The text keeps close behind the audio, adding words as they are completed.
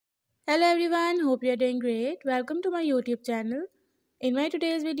Hello everyone, hope you are doing great. Welcome to my YouTube channel. In my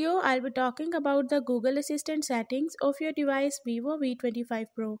today's video, I'll be talking about the Google Assistant settings of your device Vivo V25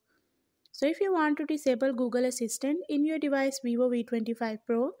 Pro. So if you want to disable Google Assistant in your device Vivo V25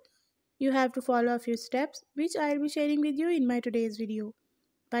 Pro, you have to follow a few steps which I'll be sharing with you in my today's video.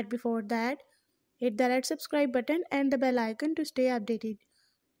 But before that, hit the red subscribe button and the bell icon to stay updated.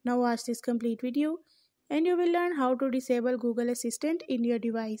 Now watch this complete video and you will learn how to disable Google Assistant in your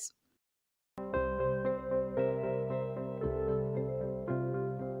device.